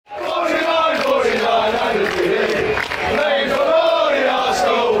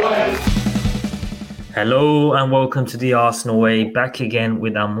Hello and welcome to the Arsenal Way, back again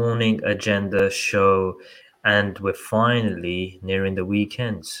with our morning agenda show. And we're finally nearing the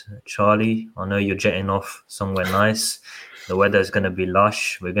weekend. Charlie, I know you're jetting off somewhere nice. The weather's going to be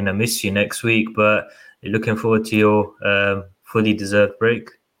lush. We're going to miss you next week, but you're looking forward to your fully deserved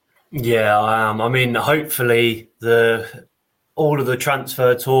break. Yeah, I am. I mean, hopefully all of the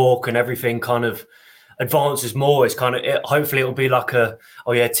transfer talk and everything kind of advances more. It's kind of hopefully it'll be like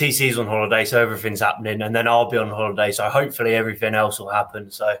TC's on holiday, so everything's happening, and then I'll be on holiday, so hopefully everything else will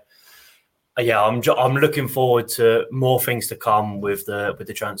happen. So yeah, I'm looking forward to more things to come with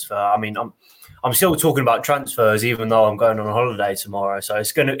the transfer. I mean, I'm still talking about transfers even though I'm going on a holiday tomorrow, so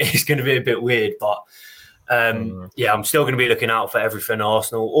it's gonna be a bit weird, but. Yeah, I'm still going to be looking out for everything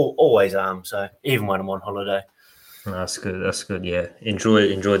Arsenal. Always am. So even when I'm on holiday. That's good. That's good. Yeah,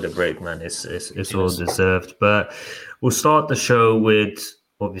 enjoy the break, man. It's all deserved. But we'll start the show with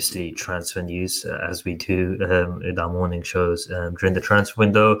obviously transfer news as we do in our morning shows during the transfer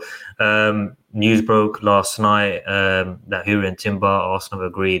window. News broke last night that Hurrien Timber, Arsenal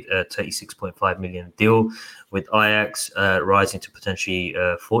have agreed a 36.5 million deal with Ajax, rising to potentially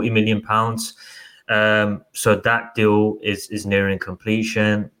 £40 million. So that deal is nearing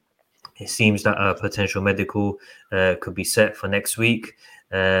completion. It seems that a potential medical could be set for next week.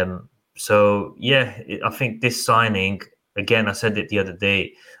 So yeah, I think this signing, again, I said it the other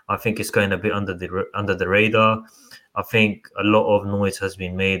day, I think it's going a bit under the radar. I think a lot of noise has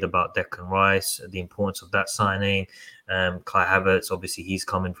been made about Declan Rice, the importance of that signing. Kai Havertz, obviously, he's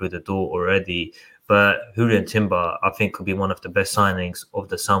coming through the door already. But Hurrien Timber, I think, could be one of the best signings of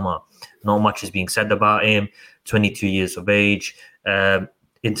the summer. Not much is being said about him. 22 years of age,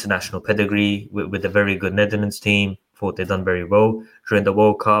 international pedigree with a very good Netherlands team. Thought they'd done very well during the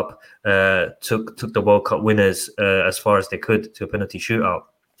World Cup. Took the World Cup winners as far as they could to a penalty shootout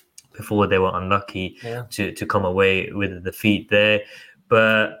before they were unlucky to come away with a defeat there.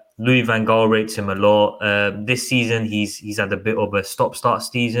 But Louis van Gaal rates him a lot. This season, he's had a bit of a stop-start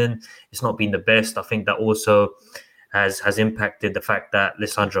season. It's not been the best. I think that also has impacted the fact that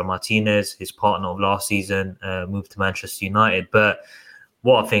Lisandro Martinez, his partner of last season, moved to Manchester United. But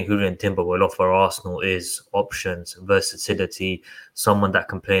what I think Hurrien Timber will offer Arsenal is options, versatility, someone that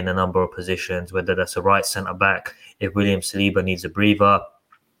can play in a number of positions, whether that's a right centre-back, if William Saliba needs a breather.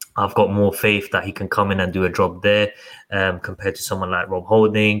 I've got more faith that he can come in and do a job there compared to someone like Rob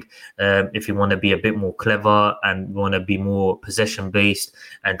Holding. If you want to be a bit more clever and want to be more possession-based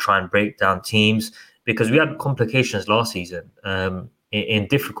and try and break down teams, because we had complications last season. In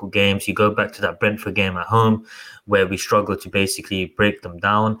difficult games, you go back to that Brentford game at home where we struggled to basically break them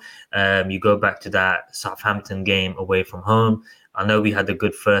down. You go back to that Southampton game away from home. I know we had a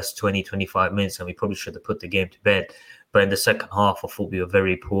good first 20, 25 minutes and we probably should have put the game to bed. But in the second half, I thought we were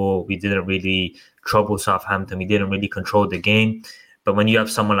very poor. We didn't really trouble Southampton. We didn't really control the game. But when you have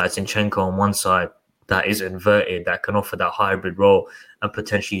someone like Zinchenko on one side that is inverted, that can offer that hybrid role, and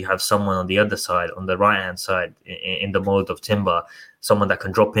potentially have someone on the other side, on the right-hand side, in the mold of Timber, someone that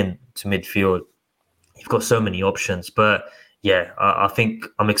can drop in to midfield. You've got so many options. But yeah, I think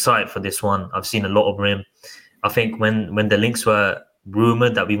I'm excited for this one. I've seen a lot of him. I think when the links were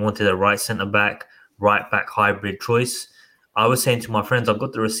rumoured that we wanted a right centre-back, right-back hybrid choice, I was saying to my friends, I've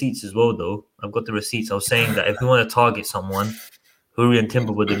got the receipts as well, though. I've got the receipts. I was saying that if we want to target someone, Hurrien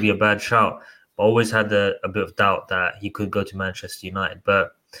Timber wouldn't be a bad shout. But I always had a bit of doubt that he could go to Manchester United.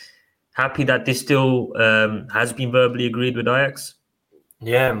 But happy that this still has been verbally agreed with Ajax.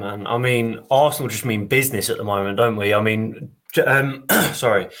 Yeah, man. I mean, Arsenal just mean business at the moment, don't we? I mean,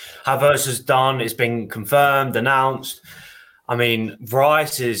 sorry. Havertz has done. It's been confirmed, announced. I mean,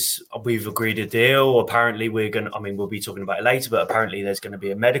 we've agreed a deal. Apparently, we'll be talking about it later, but apparently there's going to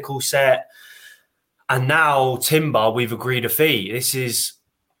be a medical set. And now Timber, we've agreed a fee. This is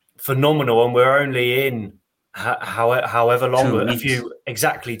phenomenal. And we're only in however long,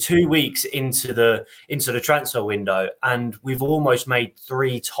 2 weeks into the transfer window. And we've almost made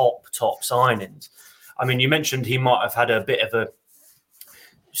 3 top signings. I mean, you mentioned he might have had a bit of a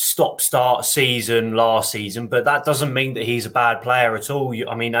stop-start season last season, but that doesn't mean that he's a bad player at all.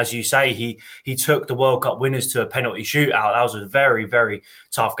 I mean, as you say, he took the World Cup winners to a penalty shootout. That was a very, very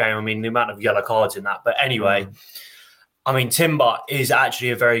tough game. I mean, the amount of yellow cards in that. But anyway, I mean, Timber is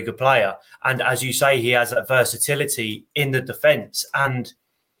actually a very good player. And as you say, he has that versatility in the defence. And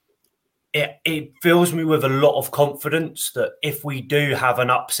it fills me with a lot of confidence that if we do have an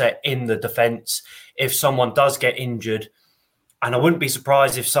upset in the defence, if someone does get injured, and I wouldn't be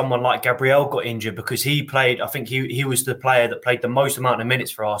surprised if someone like Gabriel got injured because he played, I think he was the player that played the most amount of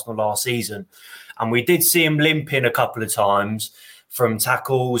minutes for Arsenal last season. And we did see him limping a couple of times from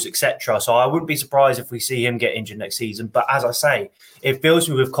tackles, etc. So I wouldn't be surprised if we see him get injured next season. But as I say, it fills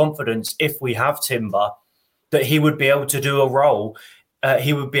me with confidence if we have Timber that he would be able to do a role.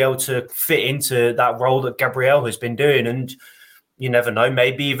 He would be able to fit into that role that Gabriel has been doing, and you never know,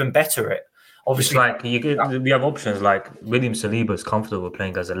 maybe even better it. Obviously, it's like we have options like William Saliba is comfortable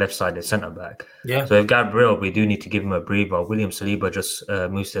playing as a left-sided centre back. Yeah. So if Gabriel, we do need to give him a breather. William Saliba just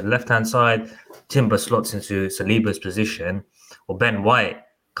moves to the left-hand side. Timber slots into Saliba's position, or Ben White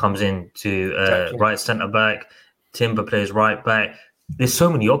comes into right centre back. Timber plays right back. There's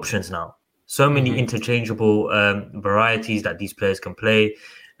so many options now. So many interchangeable varieties that these players can play.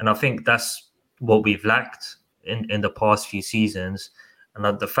 And I think that's what we've lacked in the past few seasons.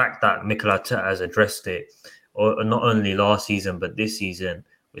 And the fact that Mikel Arteta has addressed it, or not only last season, but this season,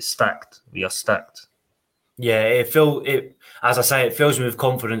 we're stacked. We are stacked. Yeah, as I say, it fills me with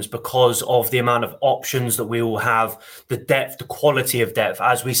confidence because of the amount of options that we will have, the depth, the quality of depth.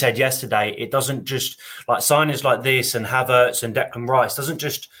 As we said yesterday, it doesn't just like signings like this and Havertz and Declan Rice doesn't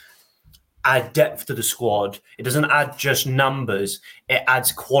just add depth to the squad. It doesn't add just numbers. It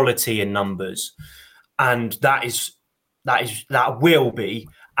adds quality in numbers. And that will be,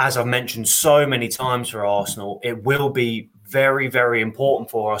 as I've mentioned so many times for Arsenal, it will be very, very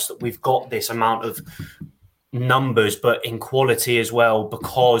important for us that we've got this amount of numbers, but in quality as well,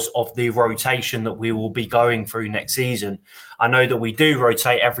 because of the rotation that we will be going through next season. I know that we do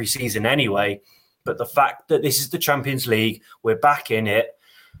rotate every season anyway, but the fact that this is the Champions League, we're back in it.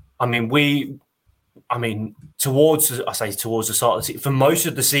 Towards the start of the season, for most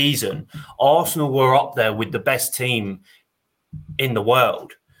of the season, Arsenal were up there with the best team in the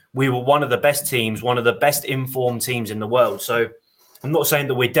world. We were one of the best teams, one of the best informed teams in the world. So I'm not saying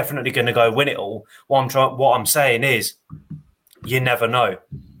that we're definitely going to go win it all. What I'm saying is, you never know.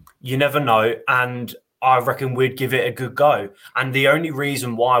 You never know, and I reckon we'd give it a good go. And the only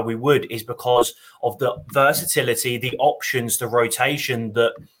reason why we would is because of the versatility, the options, the rotation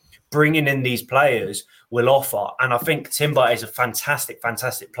that bringing in these players will offer. And I think Timber is a fantastic,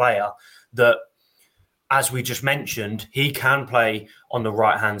 fantastic player that, as we just mentioned, he can play on the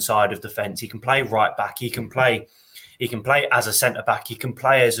right-hand side of the fence. He can play right back. He can play as a centre-back. He can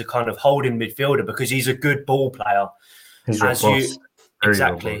play as a kind of holding midfielder because he's a good ball player. He's robust.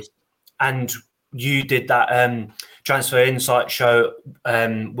 Exactly. Robust. And you did that Transfer Insight show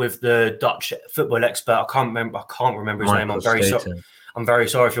with the Dutch football expert. I can't remember his name. I'm very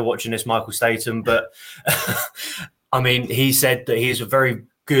sorry if you're watching this, Michael Statham. But he said that he's a very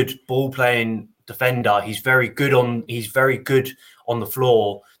good ball playing defender. He's very good on the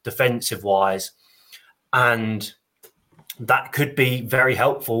floor defensive wise, and that could be very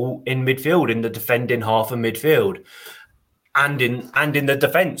helpful in midfield, in the defending half of midfield, and in the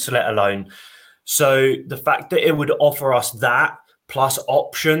defence, let alone. So the fact that it would offer us that plus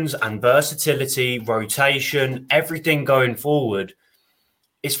options and versatility, rotation, everything going forward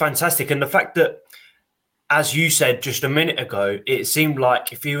is fantastic. And the fact that, as you said just a minute ago, it seemed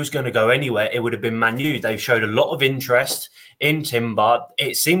like if he was going to go anywhere, it would have been Man U. They showed a lot of interest in Timber.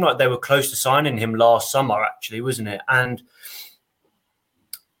 It seemed like they were close to signing him last summer, actually, wasn't it? And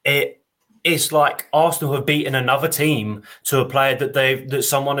it's like Arsenal have beaten another team to a player that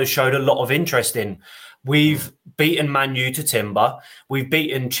someone has showed a lot of interest in. We've beaten Man U to Timber. We've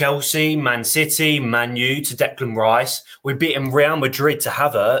beaten Chelsea, Man City, Man U to Declan Rice. We've beaten Real Madrid to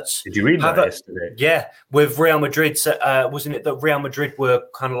Havertz. Did you read that yesterday? Yeah, with Real Madrid, wasn't it that Real Madrid were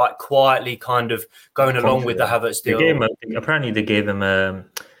kind of like quietly kind of going along with the Havertz deal? Apparently they gave him a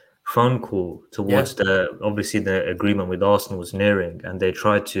phone call towards the agreement with Arsenal was nearing, and they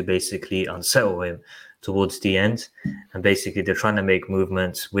tried to basically unsettle him towards the end, and basically they're trying to make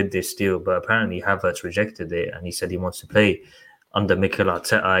movements with this deal, but apparently Havertz rejected it, and he said he wants to play under Mikel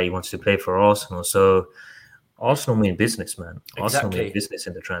Arteta. He wants to play for Arsenal. So Arsenal mean business, man. Exactly. Arsenal mean business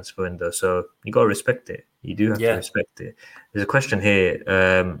in the transfer window. So you got to respect it. You do have to respect it. There's a question here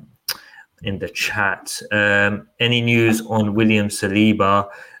in the chat. Any news on William Saliba?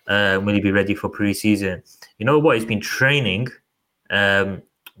 Will he be ready for pre-season? You know what? He's been training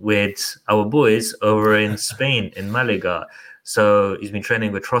with our boys over in Spain, in Malaga. So he's been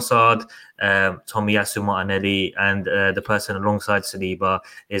training with Trossard, Tomiyasu Martinelli, and the person alongside Saliba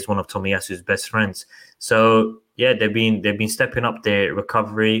is one of Tomiyasu's best friends. So yeah, they've been stepping up their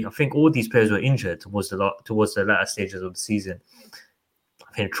recovery. I think all these players were injured towards the latter stages of the season.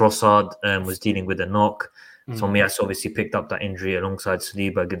 I think Trossard was dealing with a knock. Tomiyasu obviously picked up that injury alongside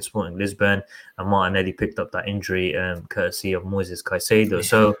Saliba against Sporting Lisbon, and Martinelli picked up that injury courtesy of Moises Caicedo.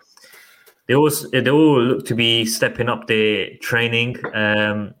 So They all look to be stepping up their training.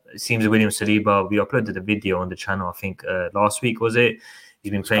 It seems William Saliba. We uploaded a video on the channel. I think last week was it.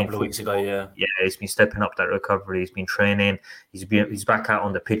 He's been playing a couple of weeks ago. Yeah, he's been stepping up that recovery. He's been training. He's back out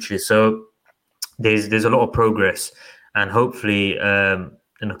on the pitches. So there's a lot of progress, and hopefully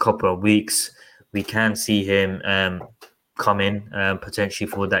in a couple of weeks we can see him come in potentially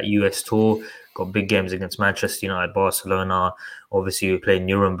for that US tour. Got big games against Manchester United, Barcelona. Obviously, we played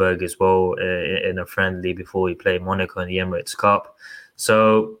Nuremberg as well in a friendly before we played Monaco in the Emirates Cup.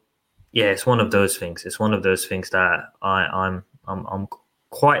 So, yeah, it's one of those things. It's one of those things that I'm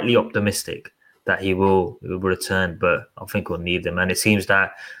quietly optimistic that he will return, but I think we'll need him. And it seems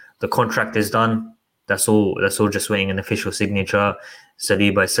that the contract is done. That's all just waiting an official signature.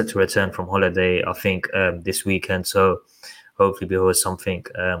 Saliba is set to return from holiday, I think, this weekend. So hopefully we'll hear something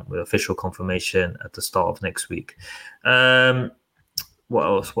with official confirmation at the start of next week. What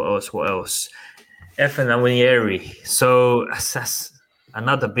else? Nwaneri. So that's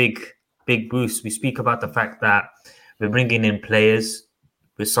another big boost. We speak about the fact that we're bringing in players,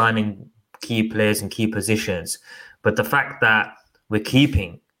 we're signing key players in key positions, but the fact that we're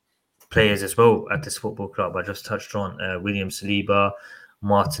keeping players as well at this football club. I just touched on William Saliba,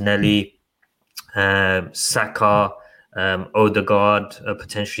 Martinelli, Saka, Odegaard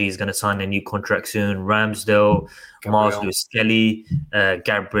potentially is going to sign a new contract soon. Ramsdale, Miles Lewis-Skelly,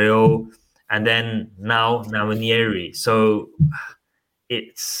 Gabriel, and then now Nwaneri. So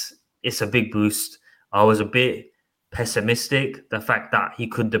it's a big boost. I was a bit pessimistic, the fact that he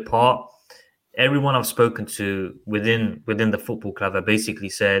could depart. Everyone I've spoken to within the football club have basically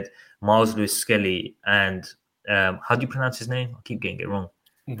said Miles Lewis-Skelly and how do you pronounce his name? I keep getting it wrong.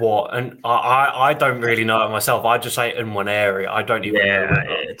 What? And I don't really know it myself. I just say Nwaneri. I don't even know.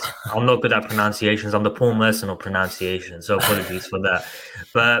 I'm not good at pronunciations. I'm the Paul Merson of pronunciation, so apologies for that.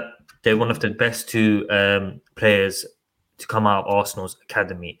 But they're one of the best two players to come out of Arsenal's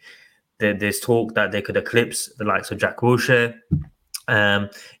academy. There's talk that they could eclipse the likes of Jack Wilshere.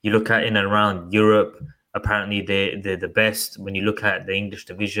 You look at in and around Europe, apparently they're the best. When you look at the English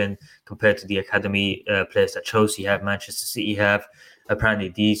division compared to the academy players that Chelsea have, Manchester City have, apparently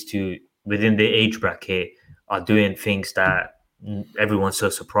these two within their age bracket are doing things that everyone's so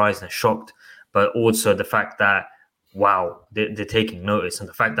surprised and shocked. But also the fact that, wow, they're taking notice. And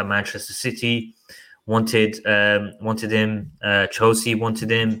the fact that Manchester City wanted him, Chelsea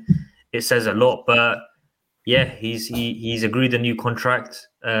wanted him, it says a lot. But yeah, he's agreed a new contract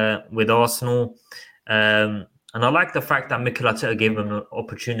with Arsenal. And I like the fact that Mikel Arteta gave him an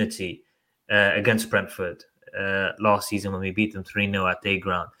opportunity against Brentford last season when we beat them 3-0 at their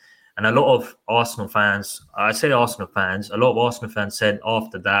ground. And a lot of Arsenal fans, a lot of Arsenal fans said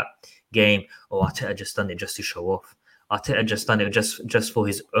after that game, Arteta just done it just to show off. Arteta just done it just for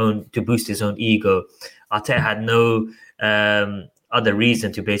his own, to boost his own ego. Arteta had no other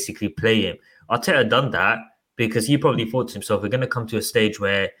reason to basically play him. Arteta done that because he probably thought to himself, we're going to come to a stage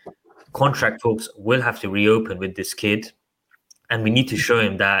where contract talks will have to reopen with this kid. And we need to show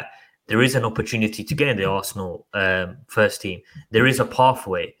him that there is an opportunity to get in the Arsenal first team. There is a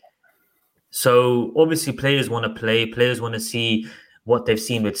pathway. So obviously players want to play. Players want to see what they've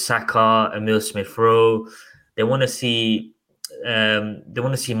seen with Saka, Emil Smith-Rowe. They want to see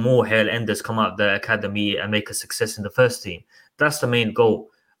more Hale Enders come out of the academy and make a success in the first team. That's the main goal.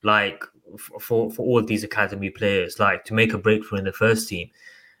 Like for all these academy players, like to make a breakthrough in the first team.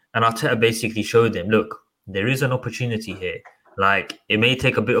 And Arteta basically showed them, look, there is an opportunity here. Like, it may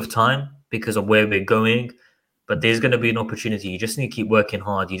take a bit of time because of where we're going, but there's going to be an opportunity. You just need to keep working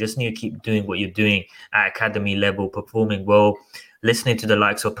hard. You just need to keep doing what you're doing at academy level, performing well, listening to the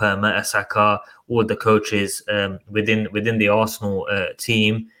likes of Per Mertesacker, all the coaches within the Arsenal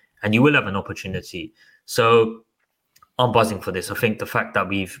team, and you will have an opportunity. So I'm buzzing for this. I think the fact that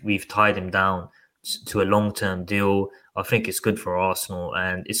we've tied him down to a long-term deal, I think it's good for Arsenal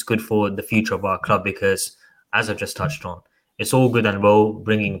and it's good for the future of our club because, as I've just touched on, it's all good and well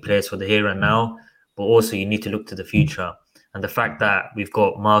bringing players for the here and now, but also you need to look to the future. And the fact that we've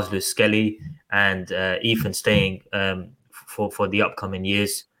got Miles Lewis-Skelly and Ethan staying for the upcoming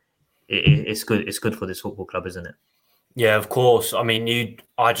years, it's good. It's good for this football club, isn't it? Yeah, of course. I mean,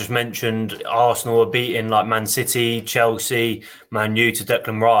 I just mentioned Arsenal are beating like Man City, Chelsea, Man U to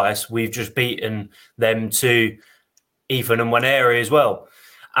Declan Rice. We've just beaten them to Ethan and Nwaneri as well.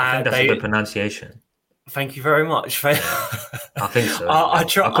 I think that's a good pronunciation. Thank you very much. I think so. I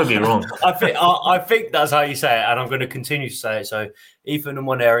could be wrong. I think that's how you say it, and I'm going to continue to say it. So, Ethan and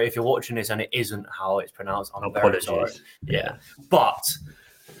Nwaneri, if you're watching this and it isn't how it's pronounced, I'm very sorry. Yeah, but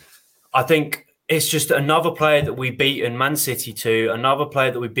I think it's just another player that we've beaten Man City to, another player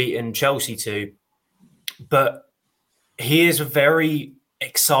that we've beaten Chelsea to. But he is a very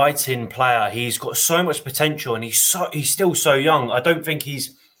exciting player. He's got so much potential, and he's still so young. I don't think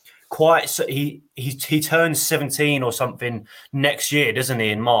he's quite. He turns 17 or something next year, doesn't he?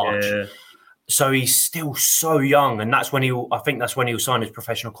 In March. Yeah. So he's still so young, and that's when I think that's when he'll sign his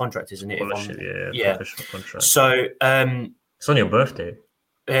professional contract, isn't it? Professional contract. So it's on your birthday.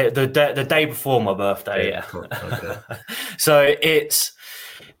 The day before my birthday, yeah. Cool. Okay. So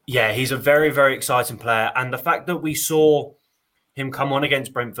he's a very, very exciting player. And the fact that we saw him come on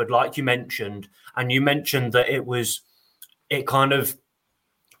against Brentford, like you mentioned, and you mentioned that it kind of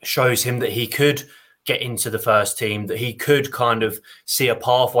shows him that he could get into the first team, that he could kind of see a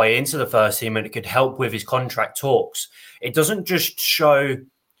pathway into the first team, and it could help with his contract talks. It doesn't just show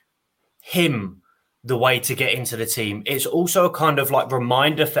him the way to get into the team. It's also a kind of like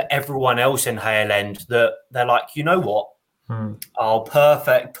reminder for everyone else in Hale End that they're like, you know what? Oh,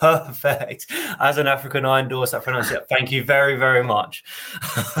 perfect. As an African, I endorse that pronunciation. Thank you very, very much.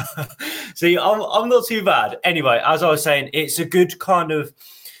 See, I'm not too bad. Anyway, as I was saying, it's a good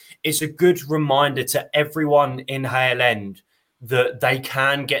reminder to everyone in Hale End that they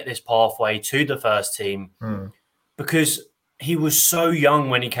can get this pathway to the first team because he was so young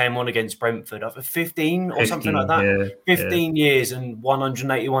when he came on against Brentford, 15 or something like that. 15 years and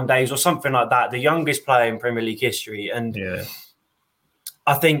 181 days or something like that. The youngest player in Premier League history. And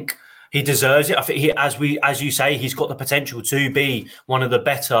I think he deserves it. I think as you say, he's got the potential to be one of the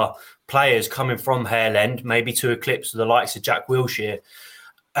better players coming from Hale End, maybe to eclipse the likes of Jack Wilshere.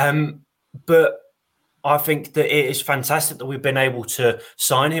 But I think that it is fantastic that we've been able to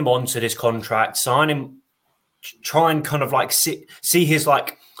sign him onto this contract, try and kind of like see his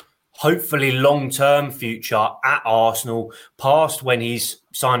like hopefully long-term future at Arsenal past when he's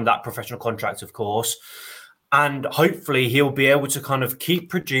signed that professional contract, of course. And hopefully he'll be able to kind of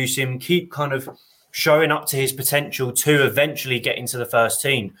keep producing, keep kind of showing up to his potential to eventually get into the first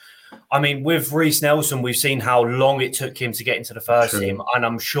team. I mean, with Reiss Nelson, we've seen how long it took him to get into the first team. And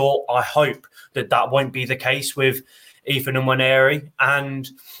I hope that won't be the case with Ethan Nwaneri. And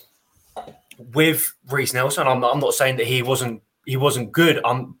with Reiss Nelson, I'm not saying that he wasn't good,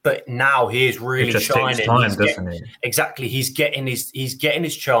 but now he is really shining. Takes time, doesn't it? Exactly. He's getting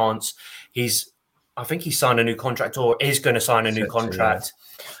his chance. I think he signed a new contract or is going to sign a new contract.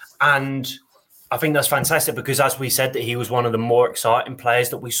 And I think that's fantastic because, as we said, that he was one of the more exciting players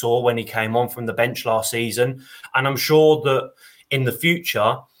that we saw when he came on from the bench last season. And I'm sure that in the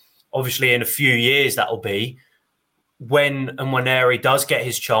future, obviously in a few years, that'll be, when Nwaneri does get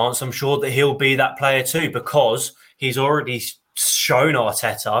his chance, I'm sure that he'll be that player too, because he's already shown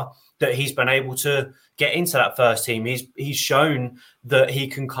Arteta that he's been able to get into that first team. He's shown that he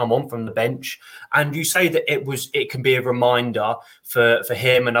can come on from the bench. And you say that it can be a reminder for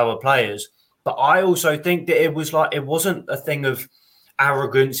him and other players. But I also think that it wasn't a thing of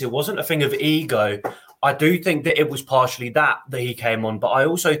arrogance. It wasn't a thing of ego. I do think that it was partially that he came on. But I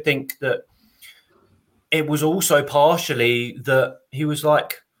also think that it was also partially that he was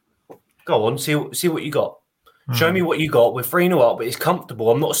like, go on, see what you got. Show me what you got. We're 3-0 up, but it's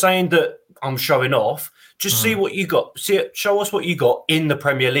comfortable. I'm not saying that I'm showing off. Just see what you got. Show us what you got in the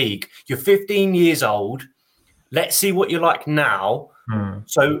Premier League. You're 15 years old. Let's see what you're like now.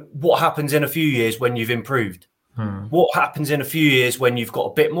 So what happens in a few years when you've improved? What happens in a few years when you've got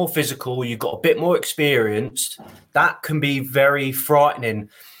a bit more physical, you've got a bit more experienced? That can be very frightening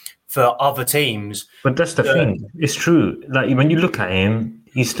for other teams. But that's the thing. It's true. Like when you look at him,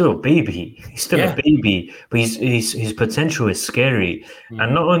 he's still a baby. A baby, but his potential is scary.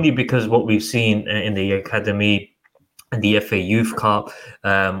 And not only because what we've seen in the academy and the FA Youth Cup,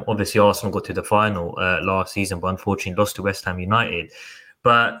 obviously Arsenal got to the final last season, but unfortunately lost to West Ham United.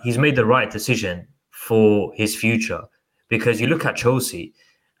 But he's made the right decision for his future, because you look at Chelsea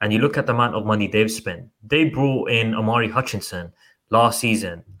and you look at the amount of money they've spent. They brought in Omari Hutchinson last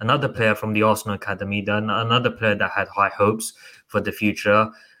season, another player from the Arsenal Academy, another player that had high hopes for the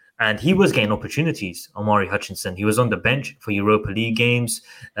future. And he was getting opportunities, Omari Hutchinson. He was on the bench for Europa League games,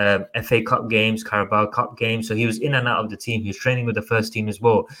 FA Cup games, Carabao Cup games. So he was in and out of the team. He was training with the first team as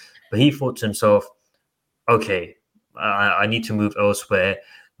well. But he thought to himself, okay, I need to move elsewhere.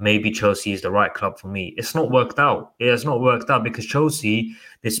 Maybe Chelsea is the right club for me. It's not worked out. It has not worked out because Chelsea,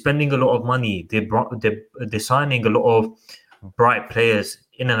 they're spending a lot of money. They're signing a lot of bright players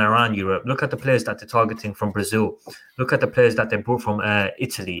in and around Europe. Look at the players that they're targeting from Brazil. Look at the players that they brought from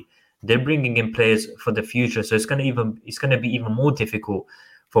Italy. They're bringing in players for the future. So it's going to be even more difficult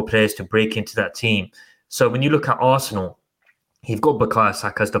for players to break into that team. So when you look at Arsenal, you've got Bukayo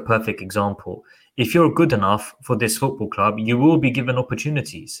Saka as the perfect example. if you're good enough for this football club, you will be given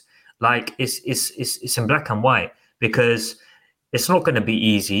opportunities. Like it's in black and white, because it's not going to be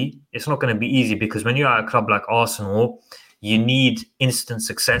easy. It's not going to be easy because when you're at a club like Arsenal, you need instant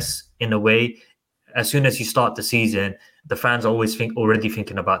success in a way. As soon as you start the season, the fans are already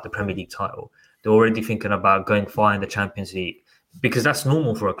thinking about the Premier League title. They're already thinking about going far in the Champions League, because that's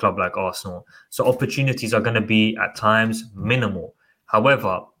normal for a club like Arsenal. So opportunities are going to be at times minimal.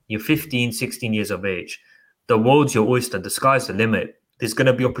 However, you're 15, 16 years of age. The world's your oyster. The sky's the limit. There's going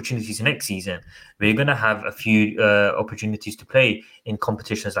to be opportunities next season where you're going to have a few opportunities to play in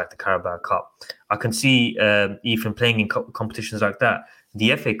competitions like the Carabao Cup. I can see Ethan playing in competitions like that.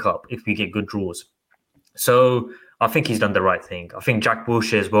 The FA Cup, if we get good draws. So I think he's done the right thing. I think Jack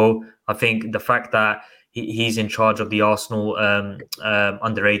Wilshere as well. I think the fact that he's in charge of the Arsenal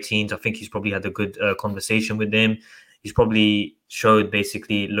under 18s, I think he's probably had a good conversation with him. He's probably showed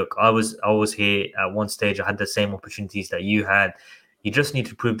basically, look, I was here at one stage. I had the same opportunities that you had. You just need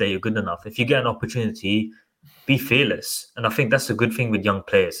to prove that you're good enough. If you get an opportunity, be fearless. And I think that's a good thing with young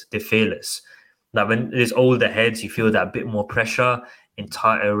players. They're fearless. Now, when there's older heads, you feel that bit more pressure in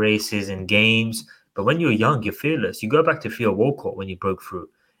tighter races and games. But when you're young, you're fearless. You go back to Theo Walcott when he broke through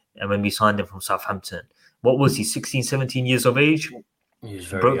and when we signed him from Southampton. What was he, 16, 17 years of age? He was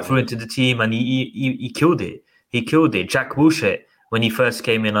very broke young. Through into the team and he killed it. He killed it. Jack Wilshere, when he first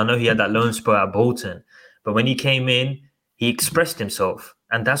came in, I know he had that loan spur at Bolton. But when he came in, he expressed himself.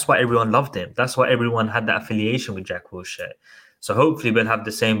 And that's why everyone loved him. That's why everyone had that affiliation with Jack Wilshere. So hopefully we'll have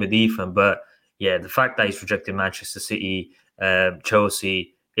the same with Ethan. But yeah, the fact that he's rejected Manchester City,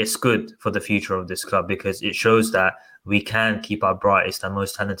 Chelsea, it's good for the future of this club because it shows that we can keep our brightest and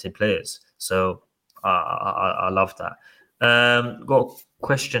most talented players. So I love that. Got a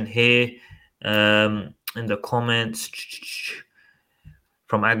question here in the comments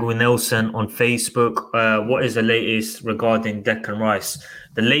from Agui Nelson on Facebook. What is the latest regarding Declan Rice?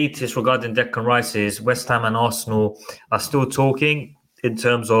 The latest regarding Declan Rice is West Ham and Arsenal are still talking in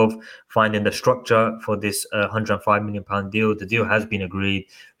terms of finding the structure for this £105 million deal. The deal has been agreed.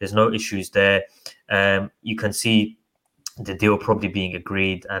 There's no issues there. You can see the deal probably being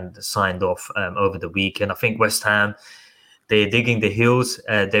agreed and signed off over the weekend. I think West Ham, they're digging the heels,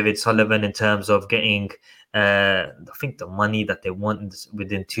 David Sullivan, in terms of getting, I think, the money that they want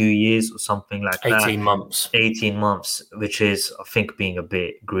within 2 years or something like 18 months. 18 months, which is, I think, being a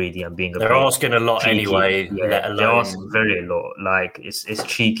bit greedy and being a They're bit asking a lot cheeky. anyway, let alone... They're asking very a lot. Like, it's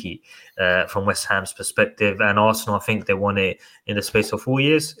cheeky from West Ham's perspective. And Arsenal, I think they want it in the space of 4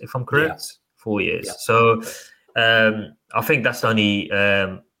 years, if I'm correct. Yeah. 4 years. Yeah. So I think that's the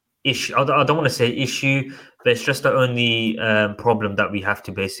only issue. I don't want to say issue, but it's just the only problem that we have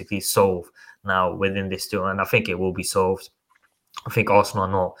to basically solve now within this deal. And I think it will be solved. I think Arsenal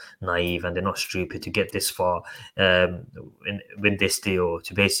are not naive and they're not stupid to get this far with this deal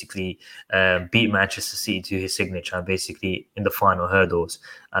to basically beat Manchester City to his signature and basically in the final hurdles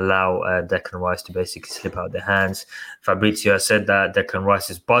allow Declan Rice to basically slip out their hands. Fabrizio said that Declan Rice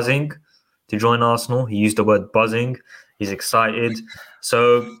is buzzing to join Arsenal. He used the word buzzing. He's excited.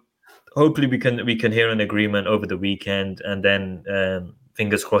 So hopefully we can hear an agreement over the weekend, and then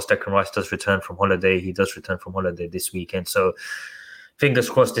fingers crossed Declan Rice does return from holiday. He does return from holiday this weekend. So fingers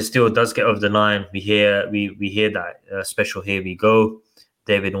crossed this deal does get over the line. We hear that special Here We Go,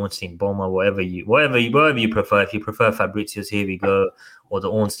 David Ornstein Bomber, whatever you prefer. If you prefer Fabrizio's Here We Go or the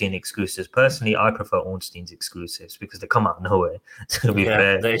Ornstein exclusives, personally, I prefer Ornstein's exclusives because they come out of nowhere. To be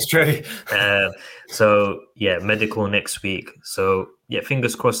fair, that is true. So yeah, medical next week. So yeah,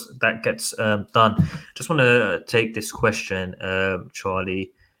 fingers crossed that gets done. Just want to take this question,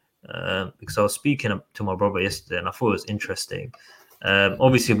 Charlie, because I was speaking to my brother yesterday and I thought it was interesting.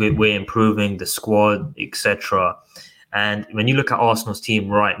 Obviously, we're improving the squad, etc. And when you look at Arsenal's team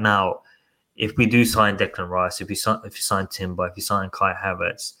right now, if we do sign Declan Rice, if you sign Timber, if you sign Kai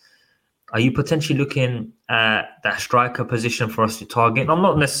Havertz, are you potentially looking at that striker position for us to target? I'm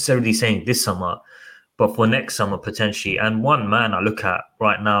not necessarily saying this summer, but for next summer potentially. And one man I look at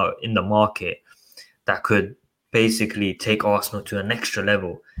right now in the market that could basically take Arsenal to an extra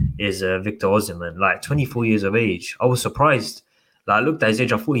level is Victor Osimhen, like 24 years of age. I was surprised. Like, I looked at his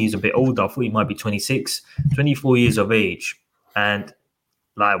age, I thought he was a bit older. I thought he might be 26, 24 years of age. And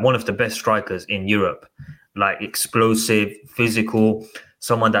like one of the best strikers in Europe, like explosive, physical,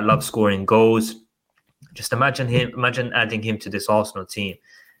 someone that loves scoring goals. Just imagine adding him to this Arsenal team.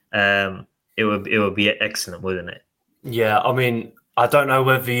 It would be excellent, wouldn't it? Yeah, I mean, I don't know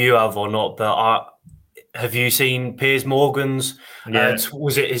whether you have or not, but have you seen Piers Morgan's,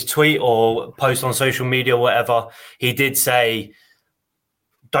 was it his tweet or post on social media or whatever? He did say,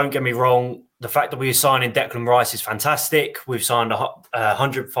 don't get me wrong, the fact that we're signing Declan Rice is fantastic. We've signed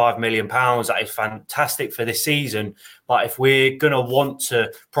 £105 million. That is fantastic for this season. But if we're going to want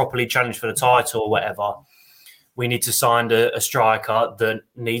to properly challenge for the title or whatever, we need to sign a striker that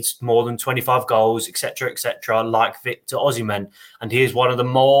needs more than 25 goals, etc., like Victor Osimhen. And he is one of the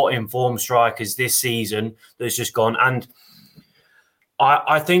more informed strikers this season that's just gone. And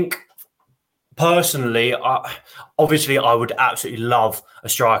I think... Personally, obviously, I would absolutely love a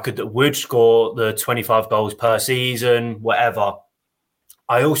striker that would score the 25 goals per season, whatever.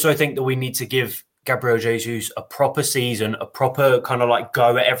 I also think that we need to give Gabriel Jesus a proper season, a proper kind of like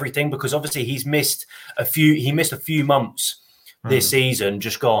go at everything, because obviously he missed a few months this season,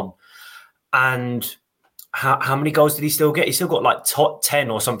 just gone. And how many goals did he still get? He still got like top 10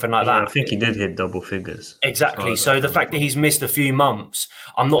 or something like that. I think he did hit double figures. Exactly. So the fact that he's missed a few months,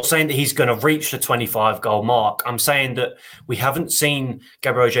 I'm not saying that he's going to reach the 25 goal mark. I'm saying that we haven't seen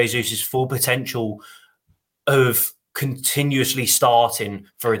Gabriel Jesus' full potential of continuously starting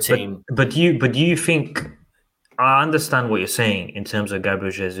for a team. But do you think, I understand what you're saying in terms of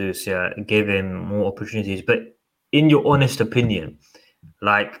Gabriel Jesus, give him more opportunities, but in your honest opinion,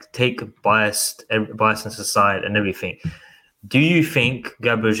 like take biasness aside and everything, do you think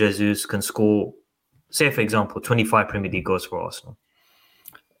Gabriel Jesus can score, say for example, 25 Premier League goals for Arsenal?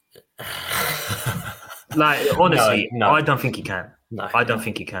 Like honestly, no. I don't think he can. No, I don't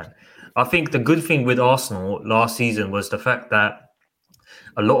think he can. I think the good thing with Arsenal last season was the fact that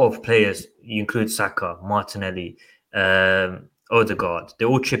a lot of players, you include Saka, Martinelli, Odegaard, they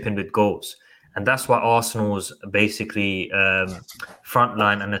all chip in with goals. And that's why Arsenal's basically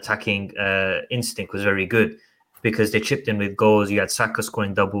frontline and attacking instinct was very good, because they chipped in with goals. You had Saka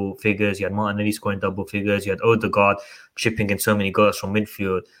scoring double figures, you had Martinelli scoring double figures, you had Odegaard chipping in so many goals from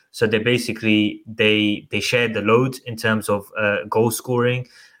midfield. So they basically they shared the load in terms of goal scoring.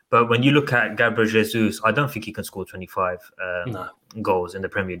 But when you look at Gabriel Jesus, I don't think he can score 25 goals in the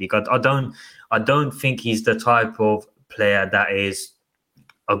Premier League. I don't think he's the type of player that is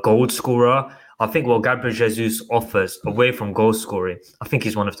a goal scorer. I think what Gabriel Jesus offers away from goal scoring, I think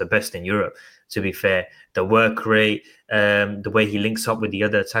he's one of the best in Europe, to be fair. The work rate, the way he links up with the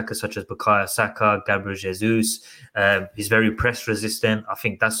other attackers such as Bukayo Saka, Gabriel Jesus, he's very press resistant. I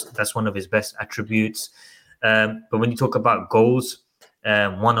think that's one of his best attributes. But when you talk about goals,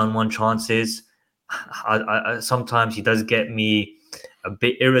 one-on-one chances, I sometimes he does get me a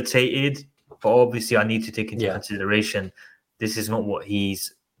bit irritated, but obviously I need to take into consideration this is not what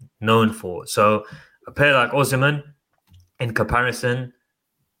he's known for. So a player like Osimhen, in comparison,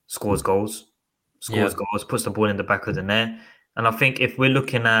 scores goals, puts the ball in the back of the net. And I think if we're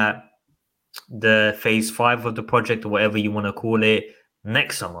looking at the phase 5 of the project, or whatever you want to call it,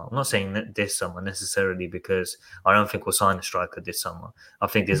 next summer, I'm not saying this summer necessarily, because I don't think we'll sign a striker this summer. I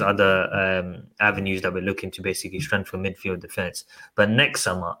think there's other avenues that we're looking to basically strengthen midfield defense. But next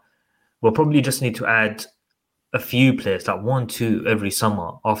summer, we'll probably just need to add a few players, like 1-2 every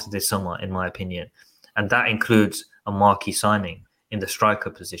summer after this summer, in my opinion. And that includes a marquee signing in the striker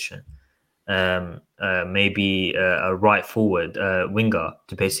position. Maybe a right forward winger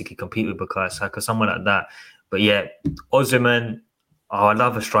to basically compete with Bukayo Saka, someone like that. But yeah, Osimhen, I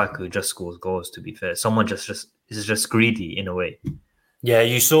love a striker who just scores goals, to be fair. Someone just is just greedy in a way. Yeah,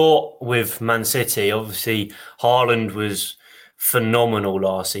 you saw with Man City, obviously Haaland was phenomenal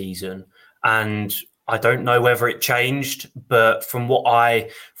last season. And I don't know whether it changed, but from what I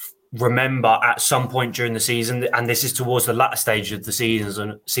remember at some point during the season, and this is towards the latter stage of the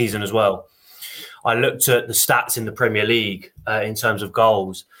season as well, I looked at the stats in the Premier League in terms of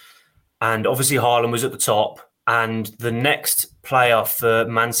goals. And obviously Haaland was at the top. And the next player for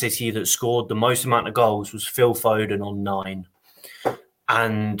Man City that scored the most amount of goals was Phil Foden on 9.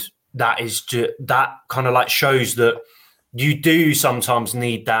 And that kind of like shows that you do sometimes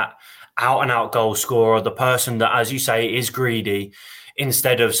need that out-and-out goal scorer, the person that, as you say, is greedy,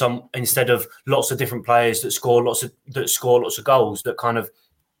 instead of lots of different players that score lots of goals, that kind of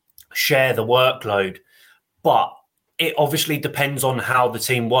share the workload. But it obviously depends on how the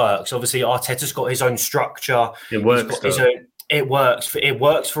team works. Obviously, Arteta's got his own structure. It works. It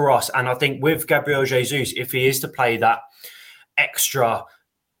works for us. And I think with Gabriel Jesus, if he is to play that extra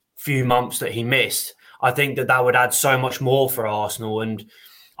few months that he missed, I think that would add so much more for Arsenal. And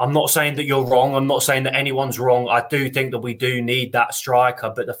I'm not saying that you're wrong. I'm not saying that anyone's wrong. I do think that we do need that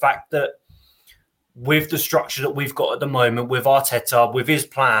striker. But the fact that with the structure that we've got at the moment, with Arteta, with his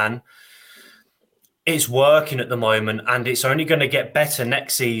plan, it's working at the moment, and it's only going to get better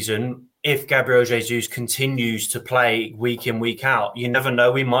next season if Gabriel Jesus continues to play week in, week out, you never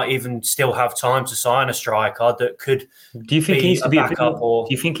know. We might even still have time to sign a striker that could Do you think he be needs a to be a bit backup. more? Or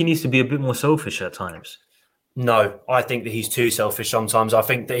Do you think he needs to be a bit more selfish at times? no, I think that he's too selfish sometimes. I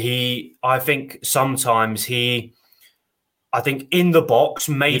think sometimes I think in the box,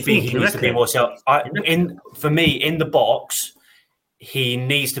 maybe he You needs to be reckon? more self. You reckon? For me, in the box, he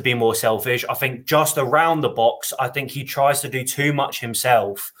needs to be more selfish. I think just around the box, I think he tries to do too much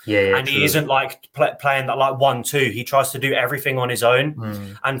himself, Yeah, and true. he isn't like playing that like 1-2. He tries to do everything on his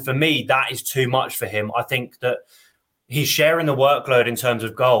own, and for me, that is too much for him. I think that he's sharing the workload in terms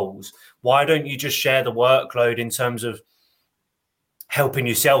of goals. Why don't you just share the workload in terms of helping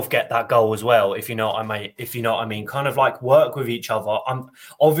yourself get that goal as well? If you know what I mean, kind of like work with each other.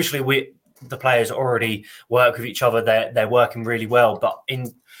 Obviously the players already work with each other. They're working really well, but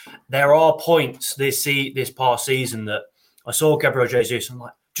there are points this past season that I saw Gabriel Jesus. I'm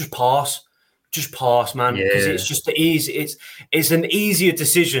like, just pass, man, because it's just the easy. It's an easier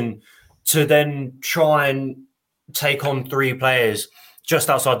decision to then try and take on 3 players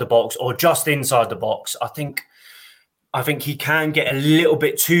just outside the box or just inside the box. I think he can get a little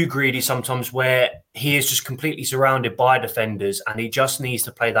bit too greedy sometimes, where he is just completely surrounded by defenders and he just needs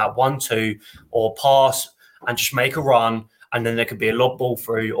to play that 1-2 or pass and just make a run, and then there could be a lob ball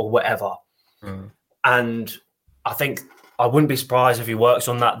through or whatever. And I think I wouldn't be surprised if he works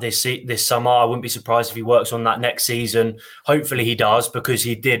on that this summer. I wouldn't be surprised if he works on that next season. Hopefully he does, because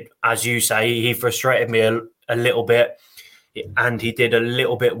he did, as you say, he frustrated me a little bit. And he did a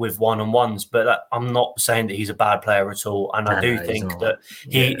little bit with one-on-ones, but I'm not saying that he's a bad player at all. And I do think that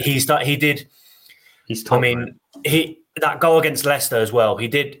he's top. I mean, that goal against Leicester as well. He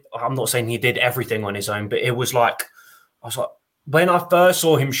did. I'm not saying he did everything on his own, but it was like, I was like, when I first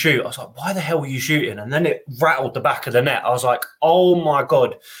saw him shoot, I was like, why the hell were you shooting? And then it rattled the back of the net. I was like, oh my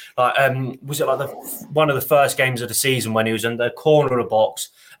God. Like, was it like one of the first games of the season when he was in the corner of the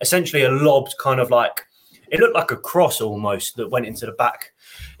box, essentially a lobbed kind of like, it looked like a cross almost that went into the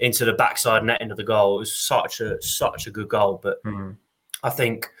backside net into the goal. It was such a good goal. But I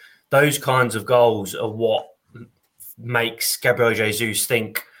think those kinds of goals are what makes Gabriel Jesus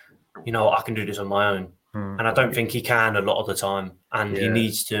think, I can do this on my own. And I don't think he can a lot of the time. And he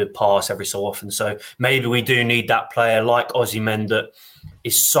needs to pass every so often. So maybe we do need that player like Osimhen that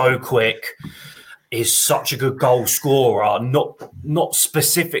is so quick, is such a good goal scorer, not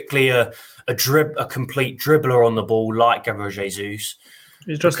specifically a complete dribbler on the ball like Gabriel Jesus.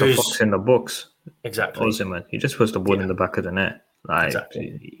 He's just a fox in the box. Exactly. Osimhen. He just puts the ball in the back of the net.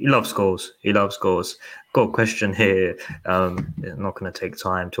 He loves goals. Got a question here. I'm not going to take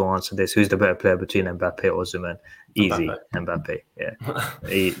time to answer this. Who's the better player between Mbappe or Osimhen? Easy. Mbappe. Yeah.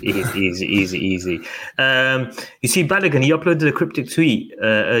 Easy. You see, Balogun, he uploaded a cryptic tweet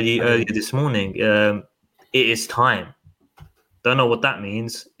earlier this morning. It is time. Don't know what that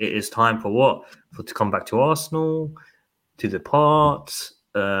means. It is time for what? To come back to Arsenal, to depart.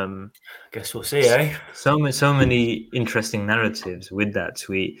 Guess we'll see, eh? So many interesting narratives with that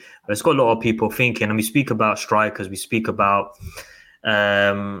tweet. But it's got a lot of people thinking, and we speak about strikers, we speak about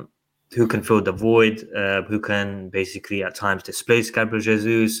who can fill the void, who can basically at times displace Gabriel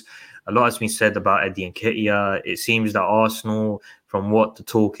Jesus. A lot has been said about Eddie Nketiah. It seems that Arsenal, from what the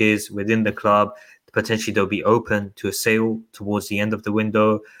talk is within the club, potentially they'll be open to a sale towards the end of the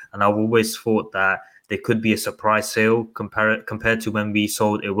window. And I've always thought that there could be a surprise sale compared to when we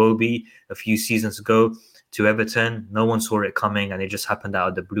sold Iwobi a few seasons ago to Everton. No one saw it coming, and it just happened out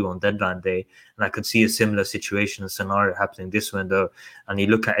of the blue on deadline day. And I could see a similar situation and scenario happening this window. And you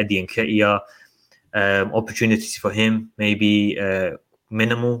look at Eddie Nketiah, opportunities for him maybe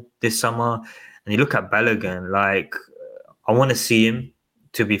minimal this summer. And you look at Balogun, like, I want to see him,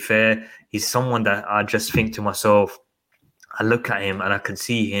 to be fair. He's someone that I just think to myself, I look at him and I can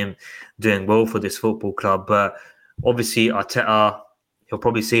see him doing well for this football club. But obviously, Arteta, he'll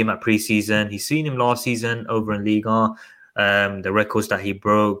probably see him at pre-season. He's seen him last season over in Liga. The records that he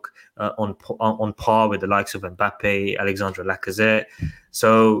broke on par with the likes of Mbappe, Alexandre Lacazette.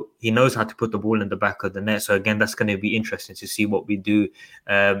 So he knows how to put the ball in the back of the net. So again, that's going to be interesting to see what we do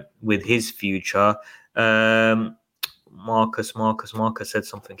with his future. Marcus said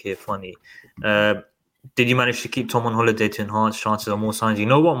something here funny. Did you manage to keep Tom on holiday to enhance chances of more signs? You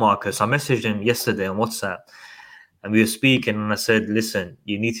know what, Marcus? I messaged him yesterday on WhatsApp and we were speaking and I said, listen,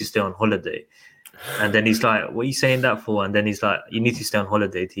 you need to stay on holiday. And then he's like, what are you saying that for? And then he's like, you need to stay on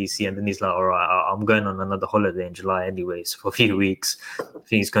holiday, TC. And then he's like, all right, I'm going on another holiday in July anyways for a few weeks. I think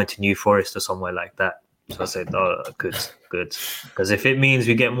he's going to New Forest or somewhere like that. So I said, oh, good. Because if it means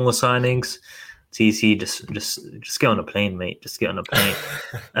we get more signings, TC, just get on a plane, mate. Just get on a plane.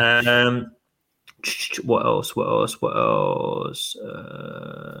 What else? What else?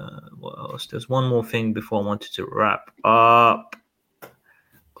 There's one more thing before I wanted to wrap up.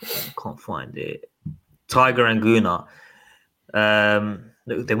 Can't find it. Tiger and Guna.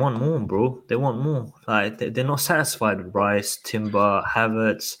 They want more, bro. They want more. Like they're not satisfied with Rice, Timber,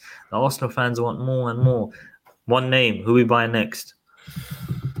 Havertz. The Arsenal fans want more and more. One name. Who we buy next?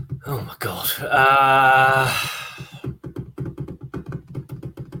 Oh my god.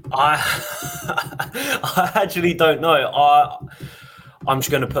 I actually don't know. I'm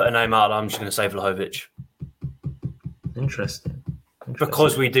just going to put a name out. I'm just going to say Vlahovic. Interesting.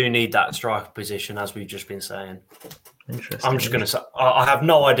 Because we do need that striker position, as we've just been saying. Interesting. I'm just going to say, I have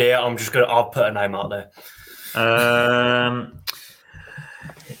no idea. I'll put a name out there.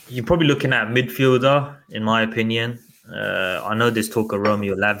 You're probably looking at midfielder, in my opinion. I know there's talk of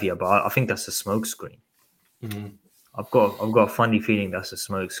Romeo Lavia, but I think that's a smokescreen. Mm-hmm. I've got a funny feeling that's a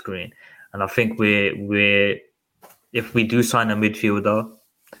smokescreen, and I think we're if we do sign a midfielder,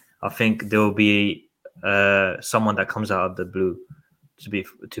 I think there will be someone that comes out of the blue. To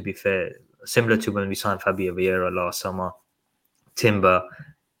be fair, similar to when we signed Fabio Vieira last summer, Timber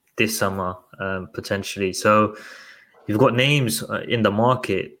this summer potentially. So you've got names in the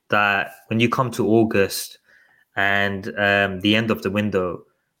market that when you come to August and the end of the window,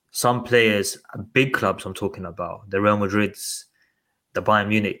 some players, big clubs I'm talking about, the Real Madrids, the Bayern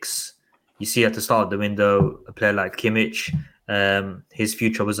Munichs, you see at the start of the window, a player like Kimmich, his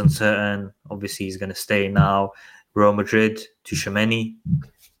future was uncertain. Obviously, he's going to stay now. Real Madrid, Tchouaméni,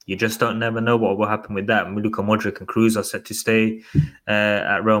 you just never know what will happen with that. Luka Modric and Kroos are set to stay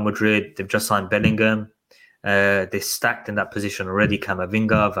at Real Madrid. They've just signed Bellingham. They're stacked in that position already.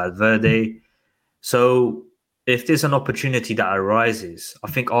 Camavinga, Valverde. So if there's an opportunity that arises,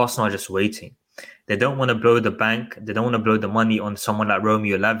 I think Arsenal are just waiting. They don't want to blow the bank. They don't want to blow the money on someone like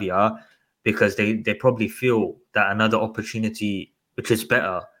Romeo Lavia because they probably feel that another opportunity, which is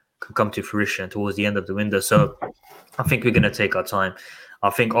better, could come to fruition towards the end of the window. So I think we're going to take our time. I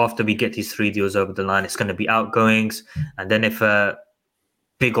think after we get these 3 deals over the line, it's going to be outgoings. And then if a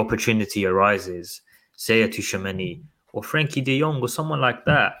big opportunity arises, say a Tchouaméni or Frankie de Jong or someone like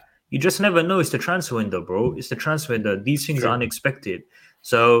that, you just never know. It's the transfer window, bro. It's the transfer window. These things are unexpected.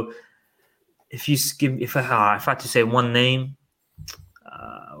 So if I had to say one name,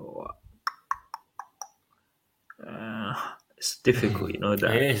 it's difficult, you know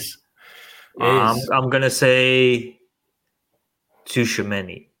that. It is. I'm gonna say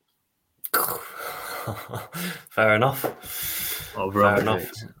Tchouaméni. Fair enough. Of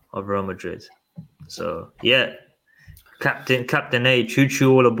Real Madrid. So yeah, Captain A,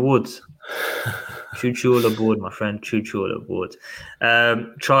 choo all aboard. Choo all aboard, my friend. Choo all aboard.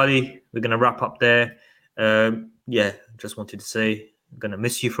 Charlie, we're gonna wrap up there. Yeah, just wanted to say I'm gonna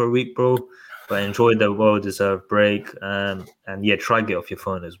miss you for a week, bro. But enjoy the well-deserved break, and yeah, try get off your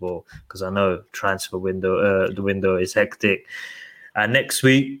phone as well because I know transfer window, the window is hectic. And next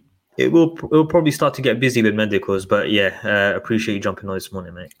week it will probably start to get busy with medicals. But yeah, appreciate you jumping on this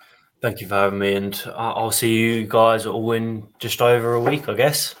morning, mate. Thank you for having me, and I'll see you guys all in just over a week, I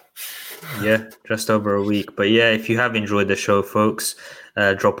guess. Yeah, just over a week. But yeah, if you have enjoyed the show, folks,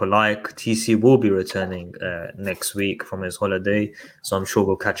 drop a like. TC will be returning next week from his holiday, so I'm sure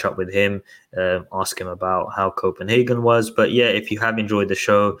we'll catch up with him, ask him about how Copenhagen was. But yeah, if you have enjoyed the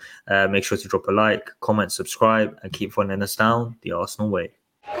show, make sure to drop a like, comment, subscribe, and keep following us down the Arsenal way.